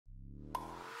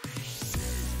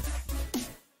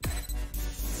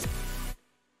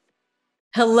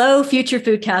Hello, Future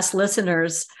Foodcast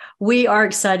listeners. We are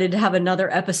excited to have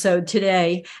another episode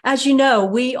today. As you know,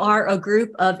 we are a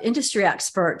group of industry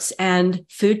experts and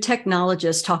food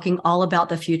technologists talking all about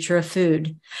the future of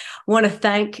food. I want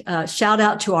to shout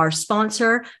out to our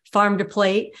sponsor, Farm to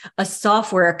Plate, a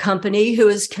software company who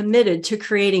is committed to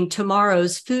creating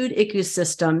tomorrow's food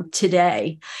ecosystem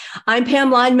today. I'm Pam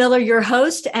Line-Miller, your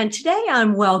host, and today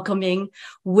I'm welcoming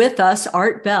with us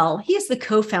Art Bell. He is the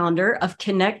co-founder of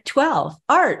Connect 12.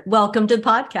 Art, welcome to the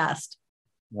podcast.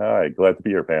 Hi, glad to be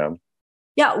here, Pam.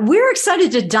 Yeah, we're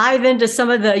excited to dive into some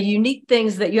of the unique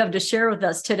things that you have to share with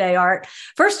us today, Art.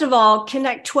 First of all,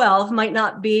 Connect 12 might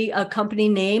not be a company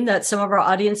name that some of our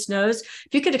audience knows. If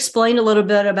you could explain a little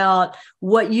bit about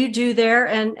what you do there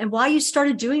and why you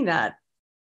started doing that.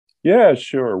 Yeah,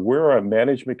 sure. We're a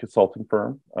management consulting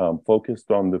firm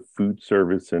focused on the food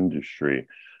service industry.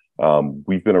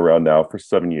 We've been around now for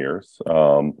 7 years.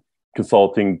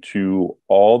 Consulting to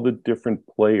all the different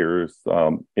players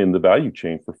in the value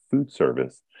chain for food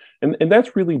service. And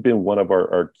that's really been one of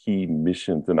our key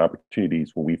missions and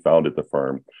opportunities when we founded the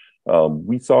firm.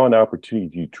 We saw an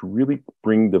opportunity to really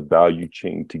bring the value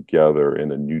chain together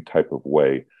in a new type of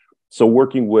way. So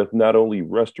working with not only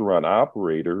restaurant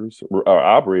operators,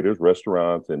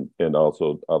 restaurants, and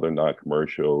also other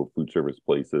non-commercial food service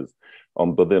places,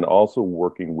 but then also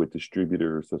working with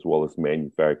distributors as well as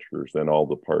manufacturers and all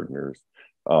the partners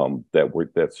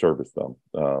that service them.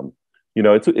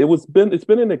 It's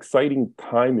been an exciting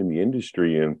time in the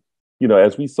industry, and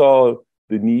as we saw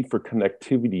the need for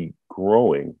connectivity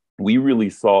growing, we really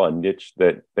saw a niche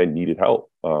that needed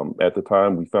help. At the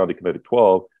time we founded Kinetic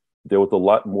 12, there was a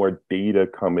lot more data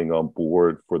coming on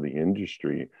board for the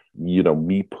industry.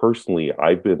 Me personally,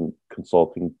 I've been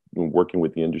consulting and working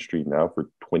with the industry now for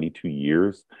 22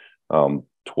 years,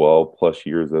 12 plus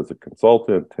years as a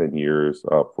consultant, 10 years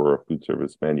for a food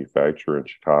service manufacturer in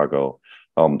Chicago.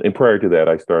 And prior to that,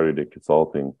 I started in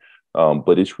consulting.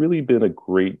 But it's really been a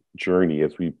great journey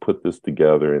as we put this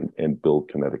together and build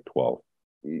Kinetic 12.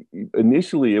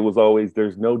 Initially, it was always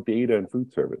there's no data in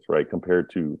food service, right, compared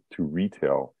to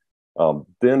retail.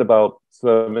 Then about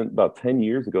 10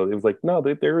 years ago, it was like, no,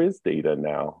 there is data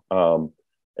now.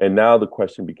 And now the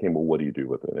question became, well, what do you do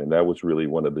with it? And that was really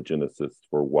one of the genesis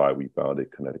for why we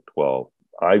founded Kinetic 12.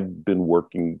 I've been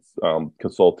working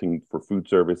consulting for food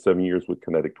service 7 years with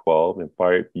Kinetic 12 and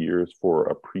 5 years for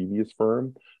a previous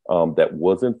firm that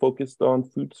wasn't focused on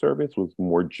food service, was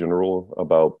more general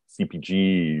about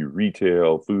CPG,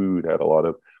 retail, food, had a lot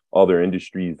of other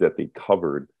industries that they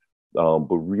covered.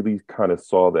 But really kind of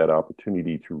saw that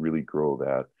opportunity to really grow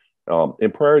that.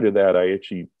 And prior to that, I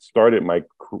actually started my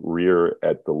career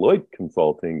at Deloitte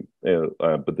Consulting,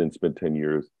 but then spent 10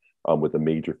 years with a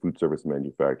major food service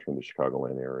manufacturer in the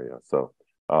Chicagoland area. So,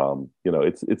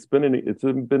 it's been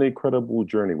an incredible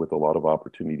journey with a lot of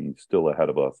opportunities still ahead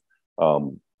of us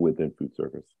within food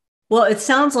service. Well, it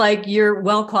sounds like you're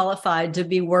well qualified to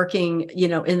be working,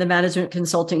 in the management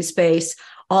consulting space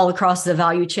all across the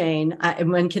value chain.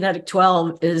 When Kinetic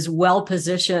 12 is well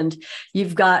positioned,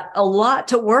 you've got a lot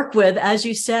to work with. As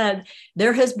you said,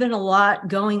 there has been a lot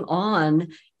going on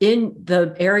in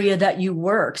the area that you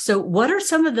work. So what are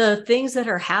some of the things that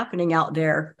are happening out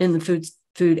there in the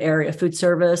food area, food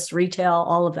service, retail,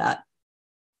 all of that?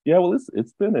 Yeah, well,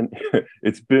 it's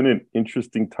been an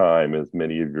interesting time, as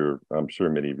I'm sure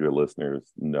many of your listeners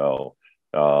know.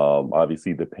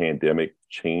 Obviously, the pandemic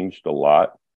changed a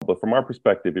lot, but from our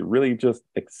perspective, it really just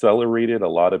accelerated a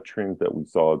lot of trends that we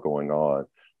saw going on.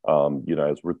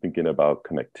 As we're thinking about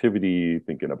connectivity,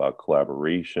 thinking about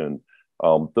collaboration,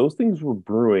 those things were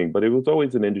brewing, but it was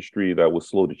always an industry that was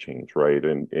slow to change, right?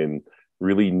 And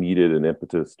really needed an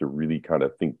impetus to really kind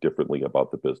of think differently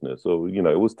about the business. So,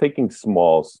 it was taking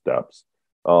small steps.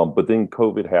 But then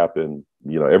COVID happened,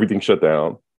 everything shut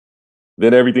down.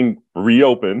 Then everything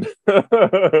reopened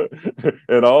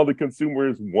and all the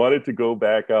consumers wanted to go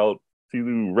back out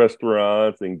to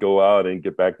restaurants and go out and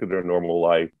get back to their normal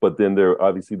life. But then there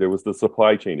was the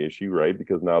supply chain issue, right?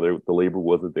 Because now the labor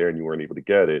wasn't there and you weren't able to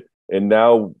get it. And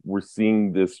now we're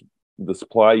seeing the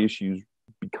supply issues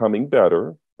becoming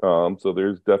better. So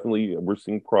we're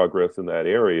seeing progress in that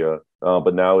area.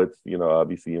 But now it's,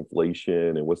 obviously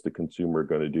inflation and what's the consumer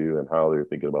going to do and how they're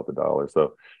thinking about the dollar.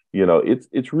 So,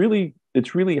 it's really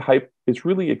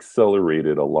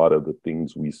accelerated a lot of the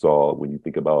things we saw when you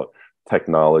think about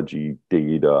technology,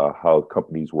 data, how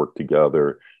companies work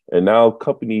together. And now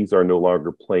companies are no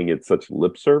longer playing it such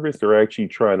lip service. They're actually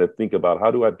trying to think about how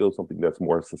do I build something that's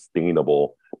more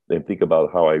sustainable and think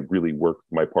about how I really work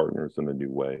with my partners in a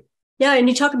new way. Yeah, and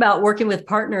you talk about working with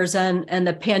partners and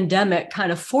the pandemic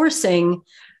kind of forcing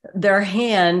their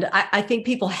hand, I think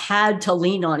people had to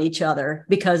lean on each other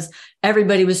because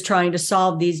everybody was trying to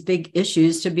solve these big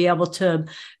issues to be able to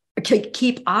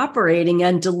keep operating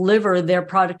and deliver their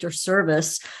product or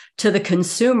service to the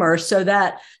consumer, so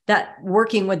that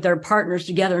working with their partners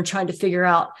together and trying to figure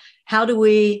out how do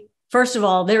we, first of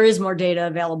all, there is more data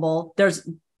available. There's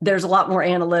a lot more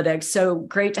analytics. So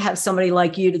great to have somebody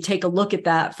like you to take a look at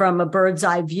that from a bird's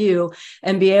eye view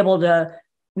and be able to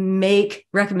make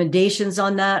recommendations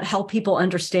on that, help people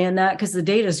understand that, because the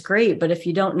data is great, but if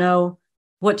you don't know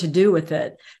what to do with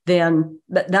it, then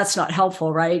that's not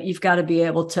helpful, right? You've got to be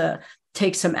able to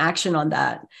take some action on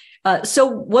that. So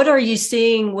what are you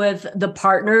seeing with the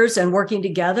partners and working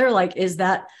together? Like, is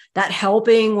that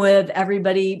helping with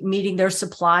everybody meeting their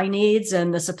supply needs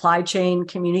and the supply chain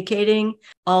communicating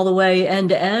all the way end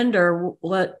to end, or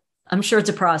what? I'm sure it's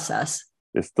a process.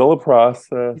 It's still a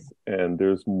process, and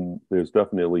there's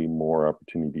definitely more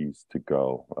opportunities to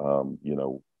go.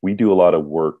 We do a lot of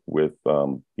work with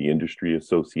the industry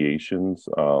associations,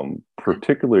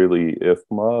 particularly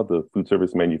IFMA, the Food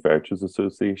Service Manufacturers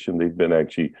Association. They've been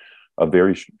actually a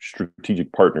very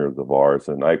strategic partner of ours,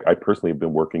 and I personally have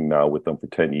been working now with them for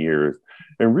 10 years,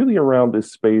 and really around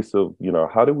this space of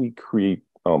how do we create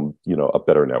a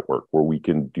better network where we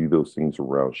can do those things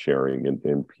around sharing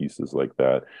and pieces like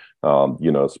that,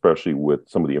 especially with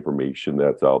some of the information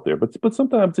that's out there. But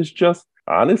sometimes it's just,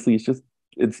 honestly,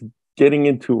 it's getting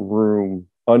into a room,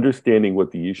 understanding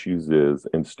what the issues is,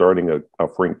 and starting a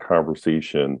frank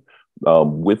conversation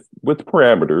with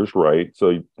parameters, right?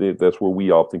 So that's where we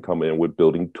often come in with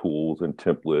building tools and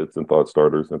templates and thought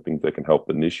starters and things that can help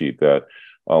initiate that,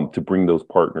 to bring those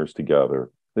partners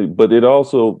together. But it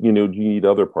also, you need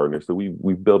other partners. So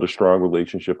we've built a strong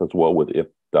relationship as well with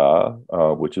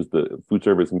IFDA, which is the Food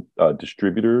Service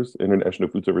Distributors, International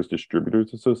Food Service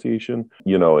Distributors Association,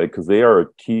 because they are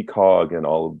a key cog in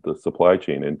all of the supply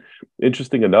chain. And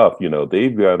interesting enough,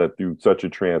 they've gone through such a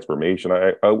transformation.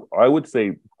 I would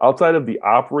say outside of the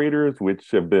operators,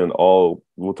 which have been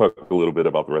we'll talk a little bit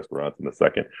about the restaurants in a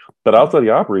second, but outside the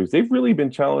operators, they've really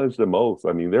been challenged the most.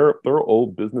 I mean, their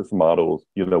old business models,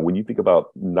 when you think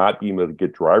about not being able to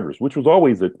get drivers, which was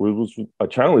always a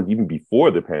challenge even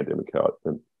before the pandemic hit.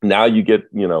 And now you get,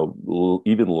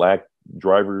 even lack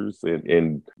drivers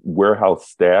and warehouse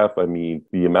staff. I mean,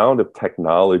 the amount of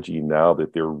technology now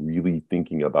that they're really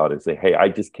thinking about and say, hey, I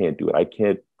just can't do it.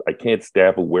 I can't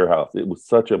staff a warehouse. It was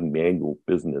such a manual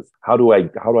business. How do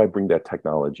I bring that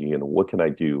technology in? What can I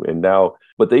do? And now,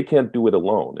 but they can't do it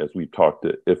alone, as we've talked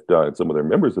to IFTA and some of their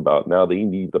members about. Now they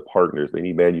need the partners, they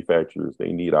need manufacturers,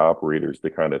 they need operators to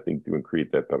kind of think through and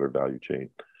create that better value chain.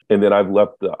 And then I've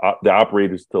left the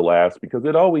operators to last, because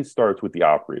it always starts with the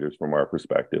operators from our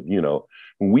perspective.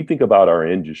 When we think about our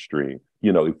industry,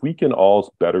 if we can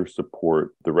all better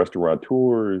support the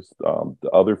restaurateurs, the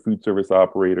other food service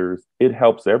operators, it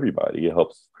helps everybody. It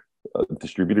helps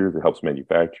distributors, it helps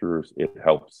manufacturers, it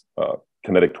helps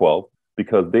Kinetic 12,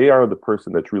 because they are the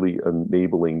person that's really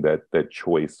enabling that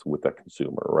choice with that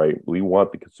consumer, right? We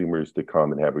want the consumers to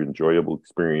come and have an enjoyable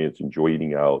experience, enjoy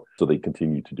eating out, so they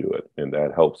continue to do it. And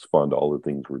that helps fund all the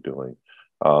things we're doing.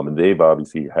 And they've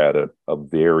obviously had a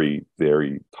very,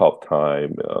 very tough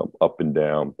time, up and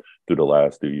down through the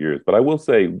last 2 years. But I will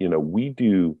say, we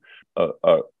do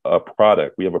a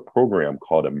product. We have a program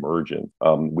called Emergence,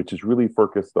 which is really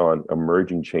focused on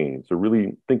emerging chains. So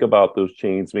really think about those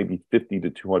chains, maybe 50 to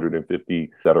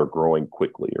 250 that are growing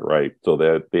quickly, right? So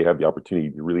that they have the opportunity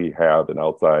to really have an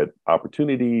outside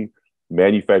opportunity.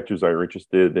 Manufacturers are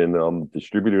interested in them,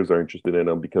 distributors are interested in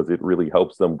them, because it really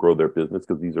helps them grow their business,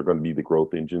 because these are going to be the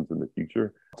growth engines in the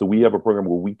future. So we have a program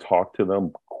where we talk to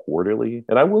them quarterly.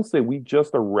 And I will say we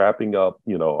just are wrapping up,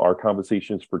 our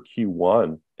conversations for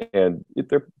Q1, and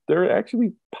they're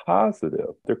actually positive.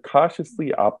 They're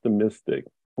cautiously optimistic,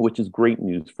 which is great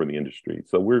news for the industry.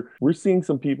 So we're seeing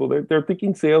some people, they're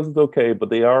thinking sales is okay, but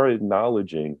they are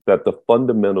acknowledging that the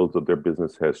fundamentals of their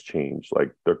business has changed.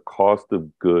 Like their cost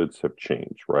of goods have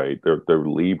changed, right? Their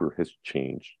labor has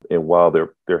changed. And while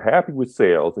they're happy with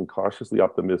sales and cautiously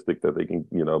optimistic that they can,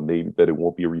 maybe that it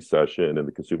won't be a recession and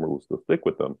the consumer will still stick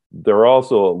with them, they're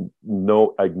also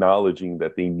acknowledging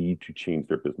that they need to change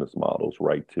their business models,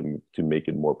 right, to make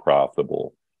it more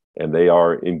profitable. And they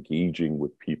are engaging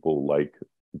with people like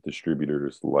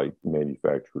distributors, like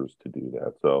manufacturers, to do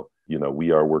that. So,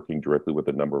 we are working directly with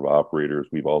a number of operators.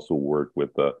 We've also worked with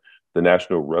the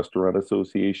National Restaurant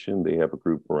Association. They have a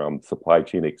group around supply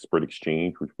chain expert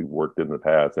exchange, which we've worked in the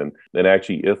past. And then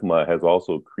actually IFMA has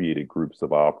also created groups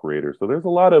of operators. So there's a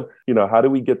lot of, how do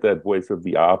we get that voice of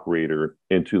the operator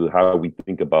into how we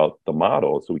think about the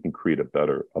model so we can create a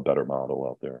better model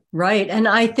out there. Right. And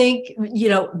I think,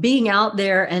 being out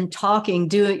there and talking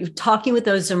with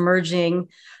those emerging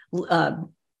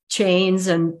chains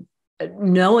and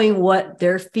knowing what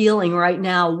they're feeling right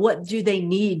now, what do they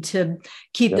need to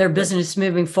keep their business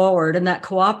moving forward? And that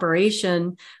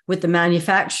cooperation with the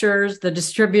manufacturers, the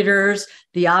distributors,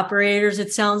 the operators,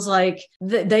 it sounds like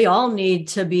they all need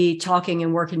to be talking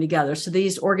and working together. So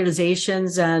these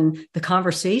organizations and the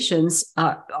conversations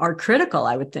are critical,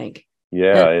 I would think.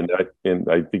 Yeah, and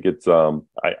I think it's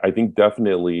I think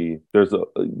definitely there's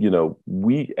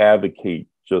we advocate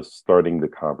just starting the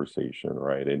conversation,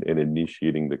 right? And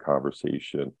initiating the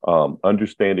conversation,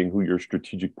 understanding who your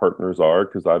strategic partners are,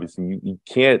 because obviously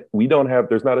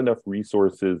there's not enough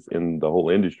resources in the whole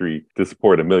industry to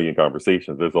support a million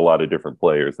conversations. There's a lot of different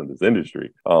players in this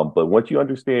industry. But once you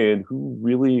understand who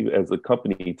really, as a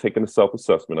company, taking a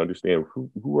self-assessment, understand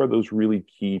who are those really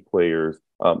key players,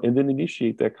 and then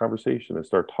initiate that conversation and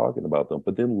start talking about them,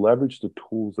 but then leverage the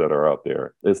tools that are out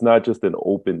there. It's not just an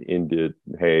open-ended,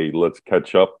 hey, let's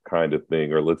catch up kind of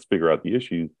thing, or let's figure out the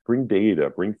issues. Bring data,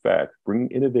 bring facts, bring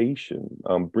innovation,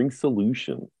 bring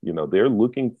solutions. They're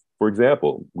looking, for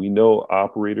example, we know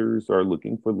operators are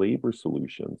looking for labor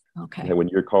solutions. Okay. And when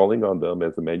you're calling on them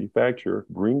as a manufacturer,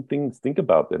 think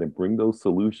about that and bring those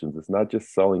solutions. It's not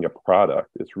just selling a product.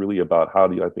 It's really about how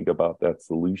do I think about that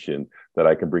solution that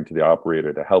I can bring to the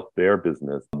operator to help their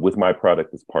business with my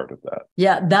product as part of that.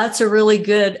 Yeah, that's a really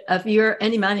good, if you're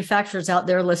any manufacturers out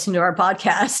there listening to our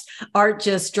podcast, Art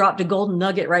just dropped a golden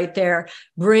nugget right there.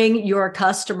 Bring your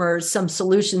customers some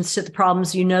solutions to the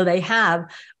problems they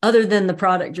have, other than the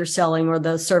product you're selling or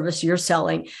the service you're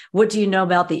selling. What do you know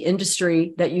about the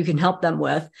industry that you can help them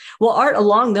with? Well, Art,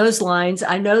 along those lines,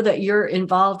 I know that you're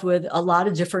involved with a lot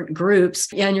of different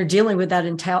groups and you're dealing with that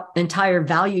entire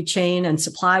value chain and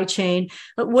supply chain.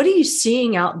 But what are you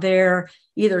seeing out there,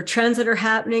 either trends that are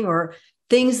happening or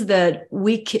things that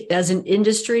we as an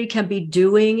industry can be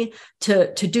doing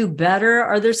to do better?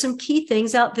 Are there some key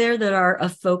things out there that are a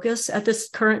focus at this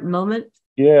current moment?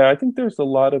 Yeah, I think there's a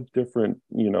lot of different,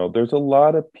 there's a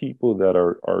lot of people that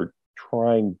are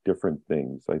trying different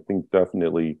things. I think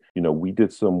definitely, we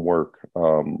did some work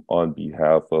on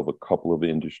behalf of a couple of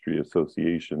industry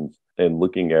associations and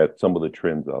looking at some of the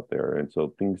trends out there. And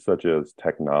so things such as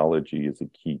technology is a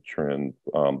key trend,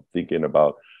 thinking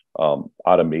about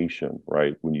automation,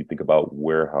 right? When you think about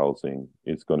warehousing,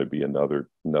 it's going to be another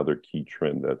key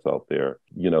trend that's out there.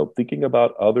 Thinking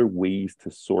about other ways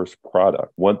to source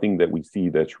product. One thing that we see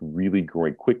that's really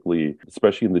growing quickly,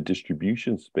 especially in the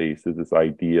distribution space, is this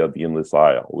idea of the endless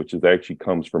aisle, which actually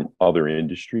comes from other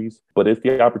industries. But it's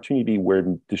the opportunity where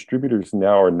distributors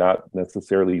now are not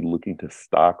necessarily looking to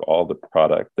stock all the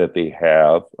product that they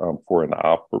have for an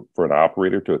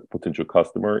operator to a potential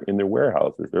customer in their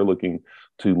warehouses. They're looking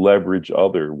to leverage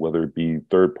whether it be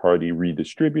third-party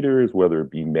redistributors, whether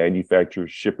it be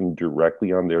manufacturers shipping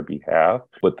directly on their behalf.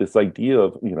 But this idea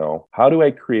of, how do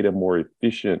I create a more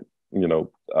efficient,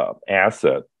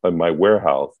 asset in my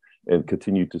warehouse and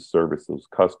continue to service those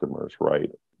customers, right?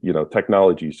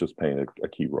 Technology is just playing a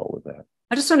key role in that.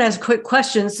 I just want to ask quick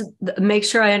questions to make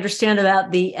sure I understand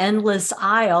about the endless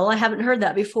aisle. I haven't heard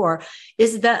that before.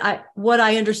 Is that what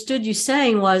I understood you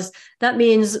saying was that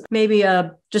means maybe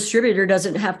a distributor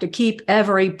doesn't have to keep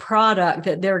every product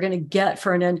that they're going to get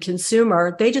for an end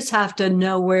consumer. They just have to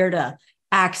know where to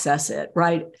access it,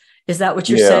 right? Is that what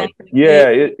you're saying?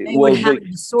 Yeah. They would have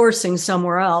the sourcing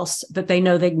somewhere else, but they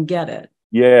know they can get it.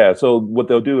 Yeah. So what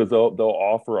they'll do is they'll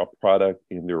offer a product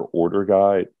in their order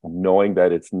guide, knowing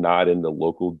that it's not in the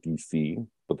local DC,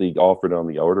 but they offer it on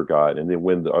the order guide. And then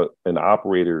when an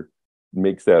operator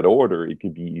makes that order, it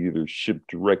could be either shipped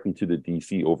directly to the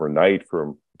DC overnight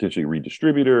from potentially a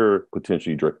redistributor,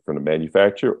 potentially direct from the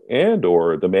manufacturer,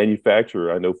 or the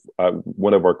manufacturer. I know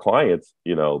one of our clients,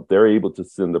 they're able to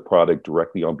send the product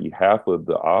directly on behalf of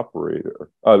the operator.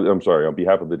 On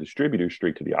behalf of the distributor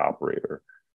straight to the operator.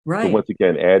 Right. So once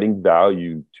again, adding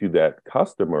value to that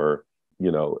customer,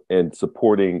 and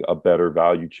supporting a better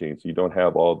value chain. So you don't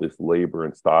have all this labor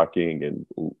and stocking and,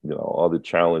 all the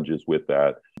challenges with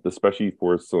that, especially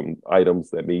for some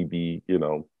items that maybe,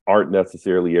 aren't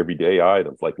necessarily everyday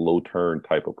items, like low turn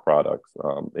type of products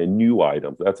and new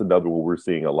items. That's another one we're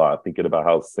seeing a lot, thinking about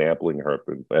how sampling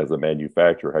happens as a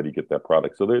manufacturer. How do you get that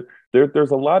product? So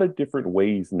there's a lot of different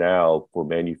ways now for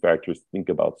manufacturers to think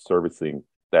about servicing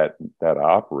that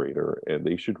operator, and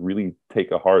they should really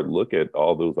take a hard look at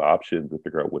all those options and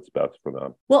figure out what's best for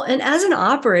them. Well, and as an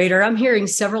operator, I'm hearing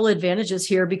several advantages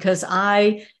here because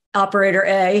operator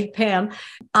A, Pam,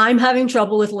 I'm having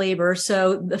trouble with labor.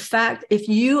 So the fact, if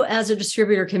you as a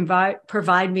distributor can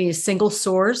provide me a single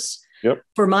source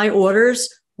for my orders,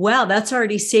 wow, that's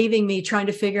already saving me trying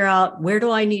to figure out where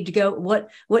do I need to go? What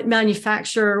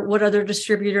manufacturer, what other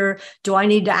distributor do I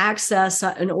need to access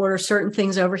and order certain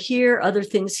things over here, other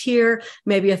things here,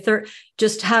 maybe a third,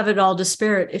 just have it all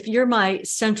disparate. If you're my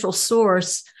central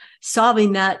source,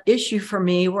 solving that issue for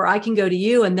me where I can go to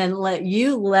you and then let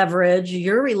you leverage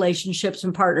your relationships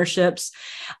and partnerships,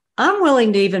 I'm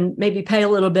willing to even maybe pay a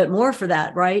little bit more for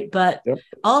that, right? But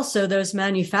also those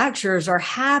manufacturers are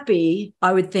happy,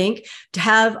 I would think, to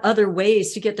have other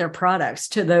ways to get their products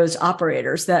to those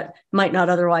operators that might not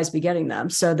otherwise be getting them.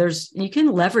 So you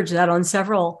can leverage that on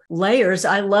several layers.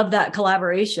 I love that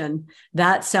collaboration.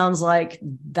 That sounds like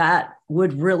that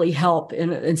would really help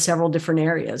in several different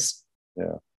areas.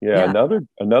 Yeah.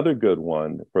 Another good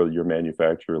one for your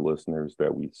manufacturer listeners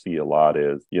that we see a lot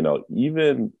is,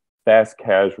 even fast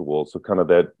casual. So kind of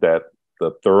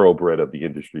the thoroughbred of the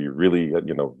industry, really,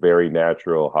 very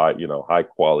natural, high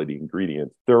quality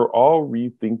ingredients. They're all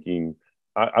rethinking,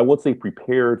 I won't say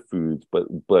prepared foods, but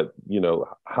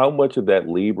how much of that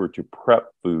labor to prep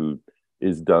food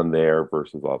is done there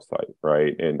versus offsite,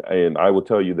 right? And I will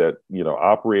tell you that,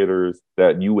 operators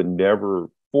that you would never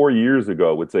 4 years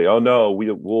ago would say, oh no,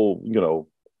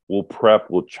 we'll prep,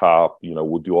 we'll chop,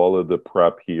 we'll do all of the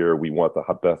prep here. We want the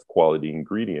best quality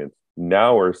ingredients.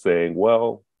 Now are saying,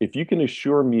 well, if you can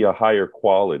assure me a higher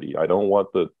quality, I don't want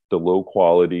the low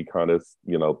quality kind of,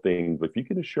 thing, but if you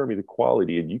can assure me the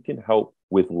quality and you can help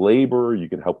with labor, you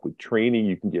can help with training,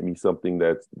 you can get me something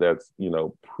that's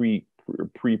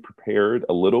pre-prepared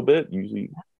a little bit.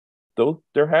 Usually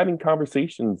they're having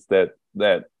conversations that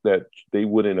they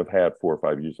wouldn't have had 4 or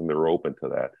 5 years, and they're open to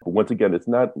that. But once again, it's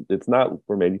not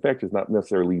for manufacturers, not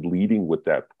necessarily leading with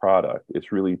that product.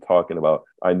 It's really talking about,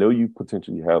 I know you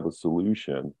potentially have a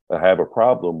solution. I have a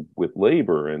problem with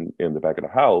labor in the back of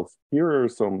the house.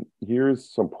 Here's some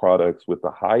products with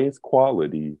the highest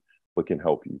quality, but can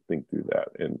help you think through that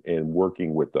and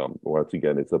working with them. Once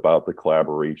again, it's about the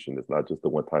collaboration. It's not just a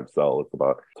one-time sell. It's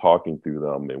about talking through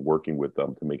them and working with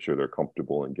them to make sure they're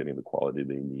comfortable and getting the quality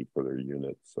they need for their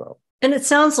units. So. And it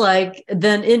sounds like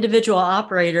then individual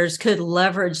operators could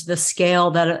leverage the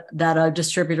scale that a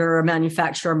distributor or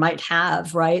manufacturer might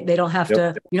have, right? They don't have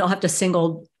to, you don't have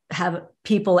to have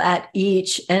people at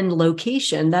each end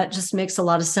location. That just makes a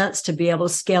lot of sense to be able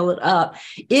to scale it up.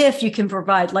 If you can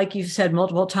provide, like you've said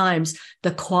multiple times,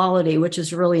 the quality, which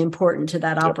is really important to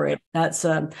that operator. That's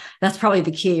probably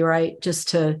the key, right? Just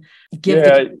to give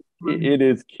it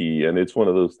is key. And it's one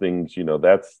of those things,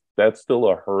 that's still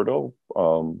a hurdle.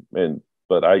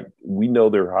 But we know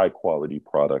they're high quality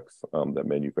products that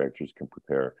manufacturers can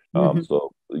prepare.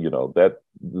 So, that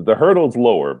the hurdle's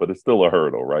lower, but it's still a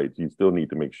hurdle, right? You still need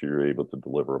to make sure you're able to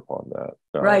deliver upon that.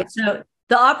 Right. So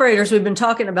the operators we've been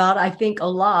talking about, I think a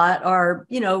lot are,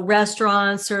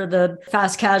 restaurants or the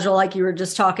fast casual, like you were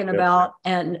just talking about.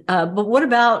 And, but what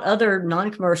about other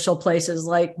non-commercial places,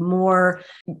 like more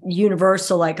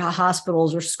universal, like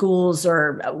hospitals or schools,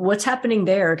 or what's happening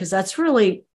there? Because that's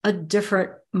really a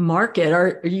different market.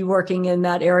 Are you working in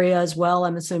that area as well,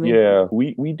 I'm assuming? Yeah,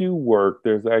 we do work.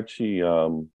 There's actually,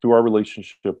 through our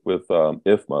relationship with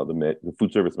IFMA, the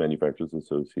Food Service Manufacturers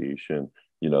Association,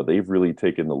 they've really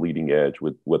taken the leading edge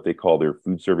with what they call their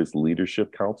food service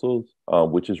leadership councils,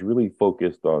 which is really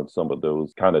focused on some of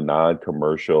those kind of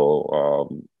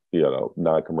non-commercial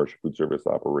food service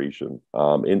operations.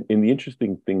 And the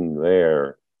interesting thing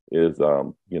there is,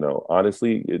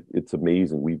 honestly, it's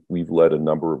amazing. We've led a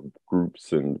number of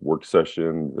groups and work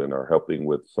sessions and are helping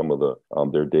with some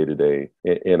of their day-to-day.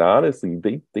 And honestly,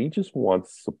 they just want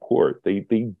support. They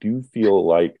do feel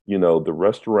like, the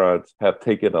restaurants have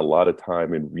taken a lot of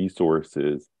time and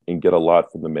resources and get a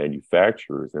lot from the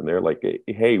manufacturers. And they're like,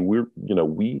 hey, we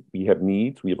have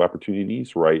needs, we have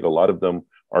opportunities, right? A lot of them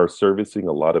are servicing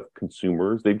a lot of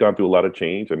consumers. They've gone through a lot of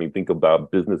change. I mean, think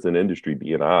about business and industry,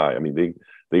 B&I. I mean,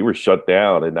 they were shut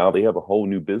down and now they have a whole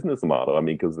new business model. I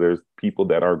mean, because there's people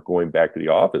that aren't going back to the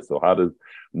office. So how do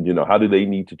they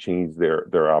need to change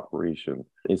their operation?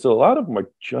 And so a lot of them are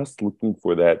just looking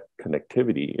for that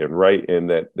connectivity and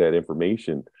that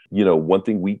information. One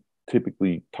thing we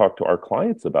typically talk to our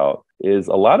clients about is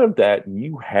a lot of that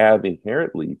you have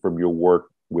inherently from your work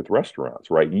with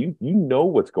restaurants, right? You know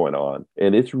what's going on.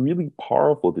 And it's really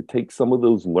powerful to take some of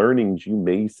those learnings you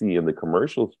may see in the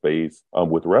commercial space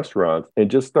with restaurants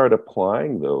and just start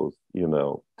applying those,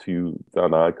 to the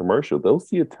non-commercial. They'll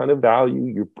see a ton of value.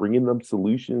 You're bringing them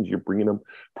solutions. You're bringing them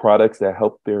products that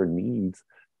help their needs.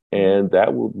 And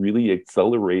that will really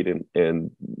accelerate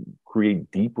and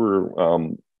create deeper,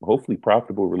 hopefully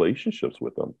profitable relationships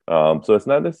with them. So it's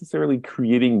not necessarily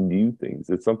creating new things.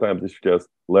 Sometimes it's just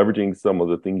leveraging some of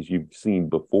the things you've seen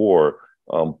before,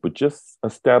 but just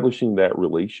establishing that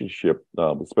relationship,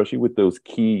 especially with those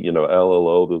key,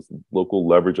 LLO, those local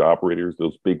leverage operators,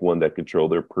 those big ones that control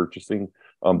their purchasing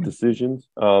decisions,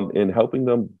 and helping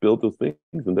them build those things,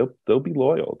 and they'll be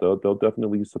loyal. They'll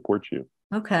definitely support you.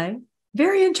 Okay.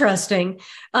 Very interesting.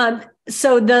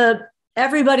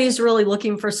 Everybody's really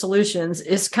looking for solutions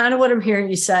is kind of what I'm hearing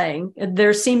you saying.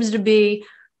 There seems to be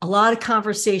a lot of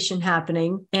conversation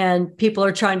happening and people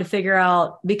are trying to figure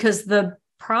out, because the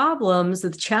problems,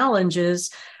 the challenges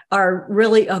are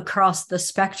really across the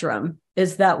spectrum.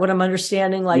 Is that what I'm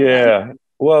understanding? Yeah.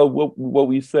 Well, what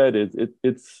we said is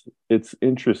it's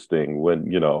interesting when,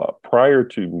 prior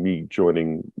to me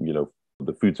joining,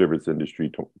 the food service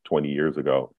industry 20 years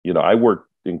ago, I worked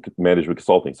in management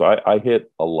consulting. So I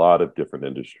hit a lot of different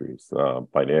industries,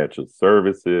 financial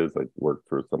services. I worked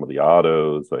for some of the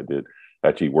autos. I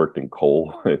actually worked in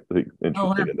coal,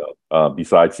 interesting enough.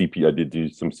 Besides CP, I did do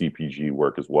some CPG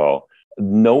work as well.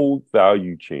 No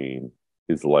value chain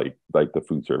is like the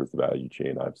food service value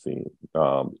chain I've seen.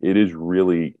 It is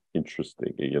really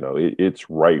interesting.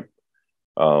 It's ripe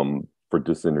for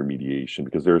disintermediation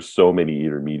because there's so many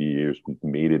intermediaries. We've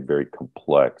made it very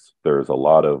complex. There's a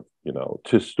lot of,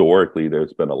 historically,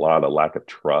 there's been a lot of lack of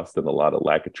trust and a lot of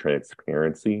lack of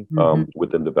transparency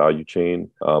within the value chain.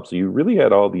 So you really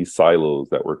had all these silos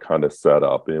that were kind of set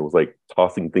up, and it was like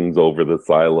tossing things over the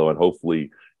silo, and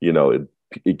hopefully,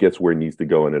 it gets where it needs to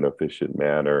go in an efficient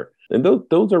manner. And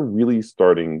those are really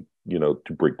starting,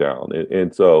 to break down.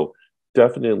 And so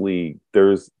definitely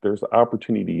there's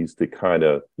opportunities to kind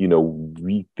of,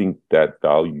 rethink that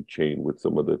value chain with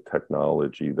some of the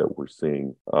technology that we're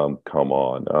seeing come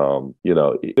on.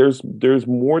 There's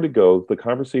more to go. The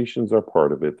conversations are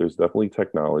part of it. There's definitely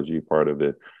technology part of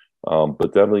it.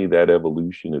 But definitely that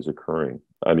evolution is occurring.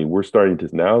 I mean, we're starting to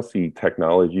now see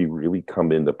technology really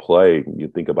come into play. You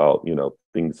think about,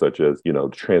 things such as,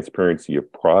 transparency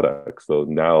of products. So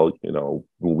now,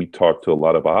 when we talk to a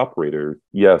lot of operators,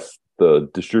 yes, the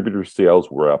distributor sales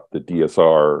were up. The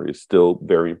DSR is still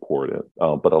very important.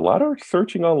 But a lot are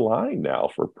searching online now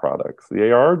for products. They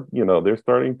are, they're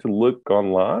starting to look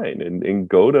online and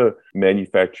go to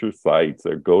manufacturer sites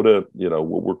or go to,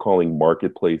 what we're calling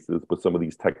marketplaces, but some of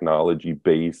these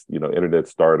technology-based, internet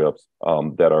startups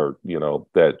that are,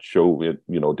 that show it,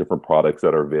 different products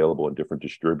that are available in different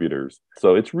distributors.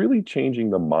 So it's really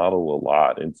changing the model a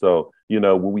lot. And so,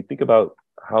 when we think about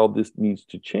how this needs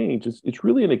to change, it's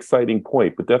really an exciting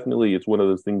point, but definitely it's one of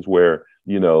those things where,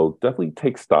 definitely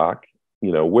take stock,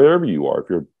 wherever you are. If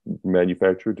you're a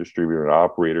manufacturer, distributor, and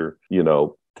operator,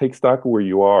 take stock of where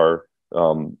you are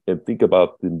and think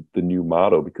about the new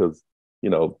model because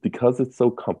it's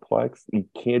so complex, you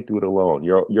can't do it alone.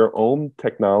 Your own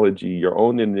technology, your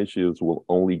own initiatives will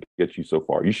only get you so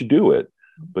far. You should do it,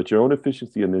 but your own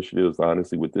efficiency initiatives,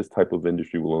 honestly, with this type of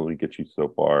industry will only get you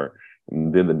so far.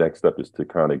 And then the next step is to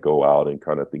kind of go out and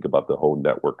kind of think about the whole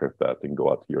network effect and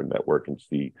go out to your network and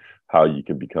see how you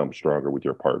can become stronger with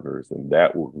your partners. And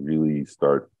that will really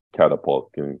start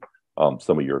catapulting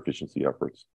some of your efficiency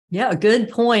efforts. Yeah, a good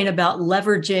point about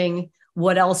leveraging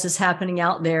what else is happening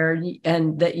out there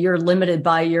and that you're limited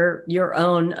by your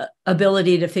own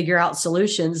ability to figure out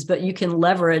solutions, but you can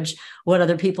leverage what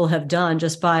other people have done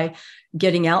just by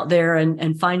getting out there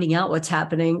and finding out what's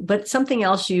happening. But something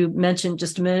else you mentioned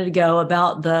just a minute ago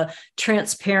about the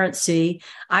transparency,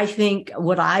 I think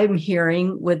what I'm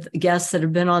hearing with guests that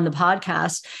have been on the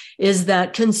podcast is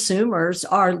that consumers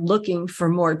are looking for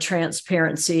more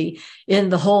transparency in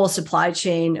the whole supply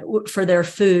chain for their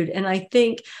food. And I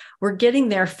think we're getting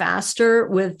there faster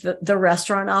with the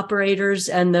restaurant operators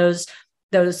and those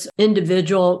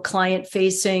individual client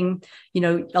facing,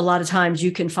 a lot of times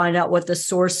you can find out what the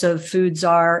source of foods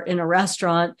are in a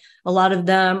restaurant. A lot of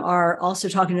them are also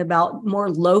talking about more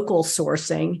local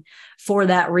sourcing for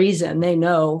that reason. They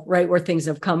know right where things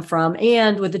have come from.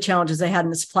 And with the challenges they had in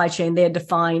the supply chain, they had to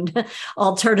find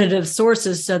alternative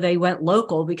sources. So they went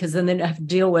local because then they didn't have to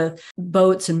deal with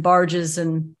boats and barges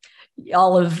and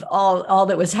all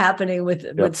that was happening with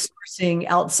sourcing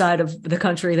outside of the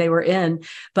country they were in.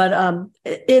 But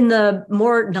in the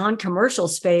more non-commercial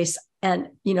space and,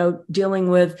 dealing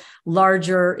with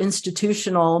larger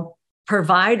institutional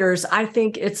providers, I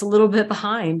think it's a little bit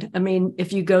behind. I mean,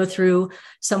 if you go through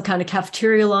some kind of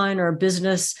cafeteria line or a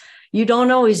business, you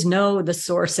don't always know the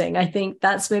sourcing. I think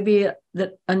that's maybe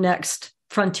a next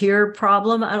frontier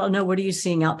problem. I don't know. What are you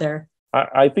seeing out there?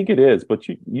 I think it is, but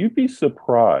you'd be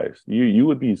surprised. You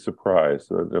would be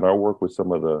surprised. In our work with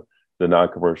some of the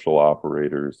non-commercial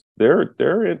operators, they're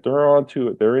onto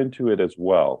it. They're into it as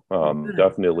well.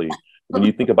 Definitely. When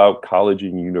you think about college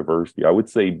and university, I would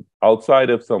say outside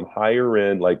of some higher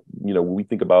end, like, when we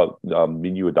think about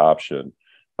menu adoption,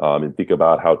 and think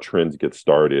about how trends get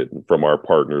started from our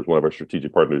partners, one of our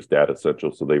strategic partners, Data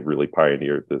Central. So they've really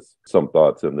pioneered this, some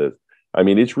thoughts in this. I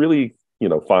mean, it's really,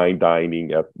 fine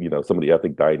dining, some of the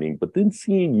ethnic dining, but then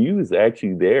C&U is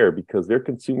actually there because their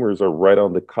consumers are right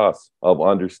on the cusp of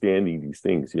understanding these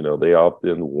things. They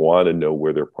often want to know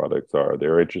where their products are.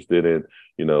 They're interested in,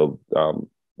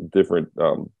 different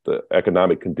the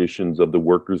economic conditions of the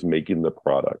workers making the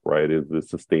product, right? Is it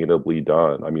sustainably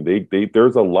done? I mean,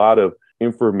 there's a lot of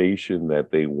information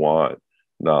that they want.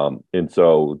 And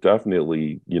so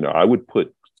definitely, I would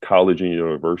put college and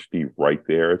university right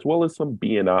there, as well as some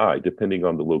B&I, depending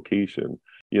on the location,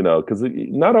 because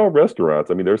not all restaurants.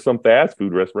 I mean, there's some fast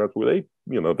food restaurants where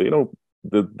they don't,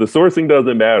 the sourcing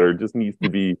doesn't matter. It just needs to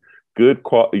be good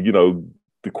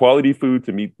the quality food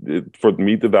to meet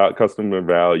the customer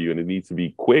value, and it needs to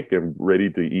be quick and ready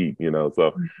to eat,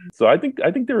 so I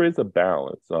think there is a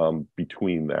balance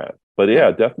between that. But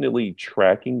yeah, definitely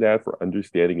tracking that for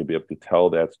understanding and be able to tell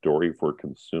that story for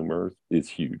consumers is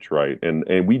huge, right?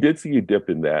 And we did see a dip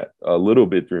in that a little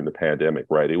bit during the pandemic,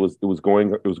 right? It was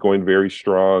going very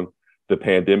strong. The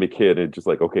pandemic hit, and just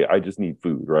like, okay, I just need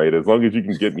food, right? As long as you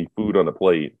can get me food on a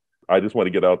plate, I just want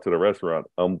to get out to the restaurant.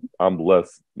 I'm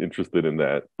less interested in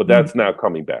that. But that's now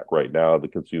coming back right now. The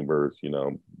consumers,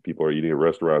 people are eating at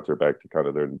restaurants, are back to kind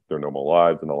of their normal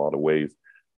lives in a lot of ways.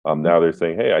 Now they're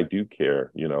saying, hey, I do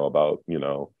care, about,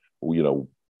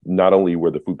 not only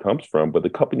where the food comes from, but the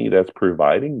company that's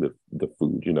providing the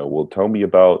food, will tell me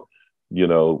about,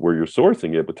 where you're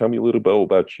sourcing it, but tell me a little bit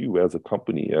about you as a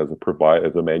company, as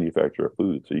a manufacturer of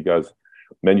food. So you guys,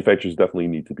 manufacturers definitely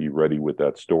need to be ready with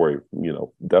that story,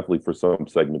 definitely for some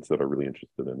segments that are really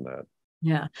interested in that.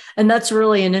 Yeah. And that's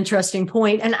really an interesting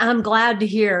point. And I'm glad to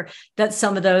hear that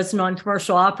some of those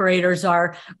non-commercial operators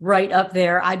are right up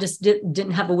there. I just didn't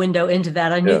have a window into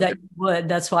that. I knew that you would.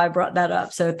 That's why I brought that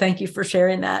up. So thank you for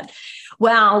sharing that.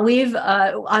 Wow.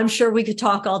 I'm sure we could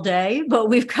talk all day, but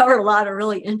we've covered a lot of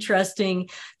really interesting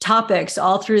topics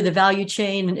all through the value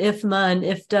chain and IFMA and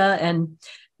IFTA and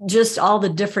just all the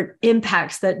different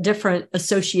impacts that different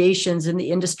associations in the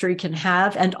industry can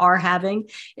have and are having.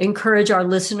 Encourage our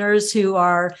listeners who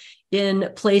are in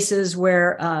places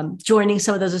where joining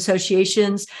some of those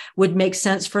associations would make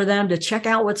sense for them to check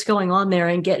out what's going on there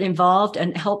and get involved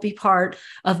and help be part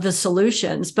of the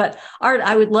solutions. But Art,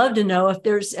 I would love to know if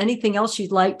there's anything else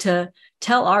you'd like to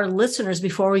tell our listeners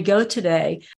before we go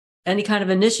today. Any kind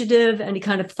of initiative, any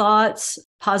kind of thoughts,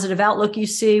 positive outlook you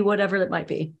see, whatever it might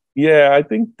be. Yeah, I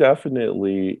think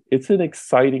definitely it's an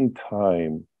exciting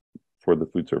time for the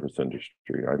food service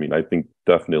industry. I mean, I think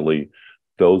definitely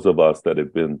those of us that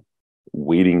have been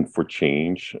waiting for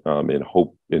change and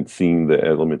hope and seeing the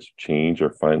elements change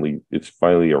it's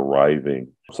finally arriving.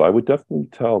 So I would definitely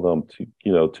tell them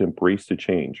to embrace the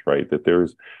change, right? That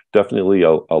there's definitely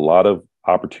a lot of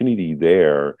opportunity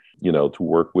there, to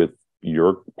work with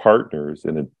your partners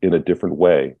in a different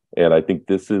way. And I think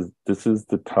this is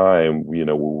the time,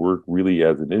 where we're really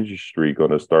as an industry going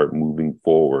to start moving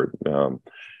forward.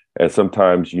 And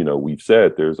sometimes, we've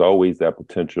said there's always that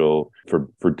potential for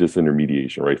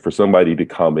disintermediation, right? For somebody to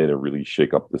come in and really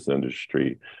shake up this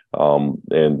industry.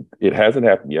 And it hasn't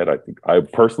happened yet. I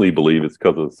personally believe it's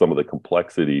because of some of the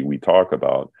complexity we talk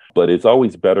about, but it's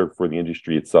always better for the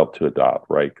industry itself to adopt,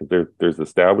 right? Because there's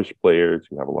established players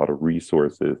who have a lot of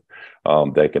resources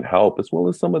that can help, as well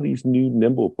as some of these new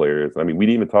nimble players. I mean, we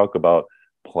didn't even talk about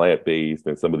plant-based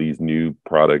and some of these new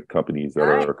product companies that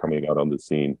are coming out on the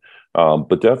scene.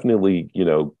 But definitely,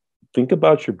 think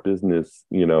about your business,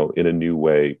 in a new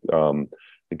way,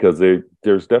 because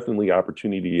there's definitely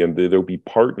opportunity, and there'll be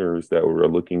partners that are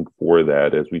looking for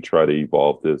that as we try to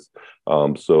evolve this.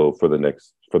 So for the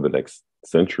next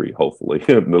century, hopefully,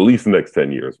 at least the next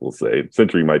 10 years, we'll say.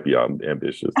 Century might be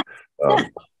ambitious.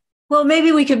 Well,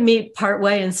 maybe we could meet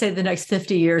partway and say the next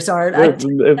 50 years, Art. Next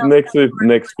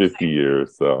 50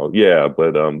 years. So yeah,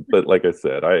 but like I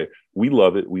said, we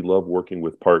love it. We love working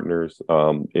with partners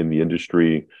in the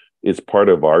industry. It's part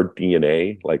of our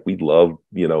DNA. Like, we love,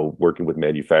 working with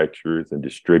manufacturers and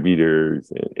distributors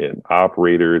and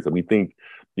operators. And we think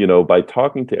By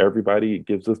talking to everybody, it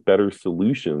gives us better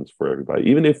solutions for everybody.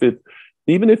 Even if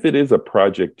it is a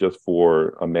project just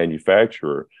for a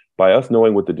manufacturer, by us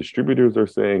knowing what the distributors are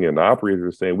saying and the operators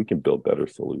are saying, we can build better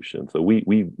solutions. So we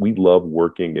love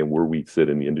working and where we sit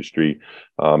in the industry.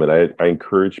 And I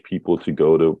encourage people to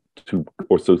go to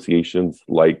associations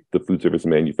like the Food Service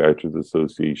Manufacturers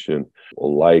Association,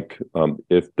 like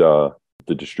IFTA,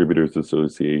 the Distributors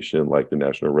Association, like the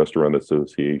National Restaurant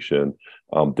Association.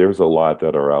 There's a lot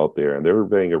that are out there, and they're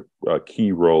playing a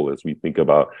key role as we think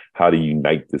about how to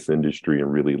unite this industry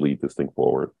and really lead this thing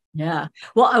forward. Yeah.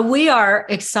 Well, we are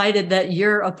excited that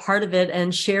you're a part of it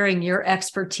and sharing your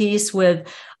expertise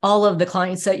with all of the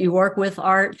clients that you work with,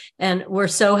 Art. And we're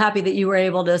so happy that you were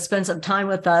able to spend some time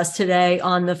with us today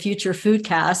on the Future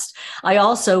Foodcast. I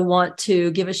also want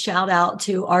to give a shout out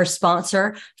to our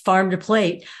sponsor, Farm to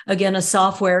Plate, again, a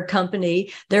software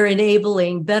company. They're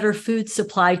enabling better food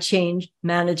supply chain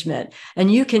management.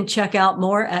 And you can check out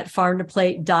more at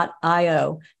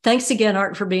farmtoplate.io. Thanks again,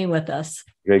 Art, for being with us.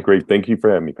 Okay, great. Thank you for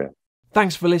having me, Pam.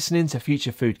 Thanks for listening to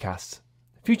Future Foodcast.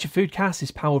 Future Foodcast is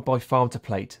powered by Farm to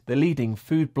Plate, the leading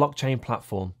food blockchain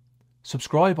platform.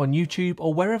 Subscribe on YouTube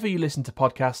or wherever you listen to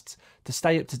podcasts to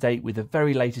stay up to date with the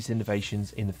very latest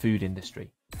innovations in the food industry.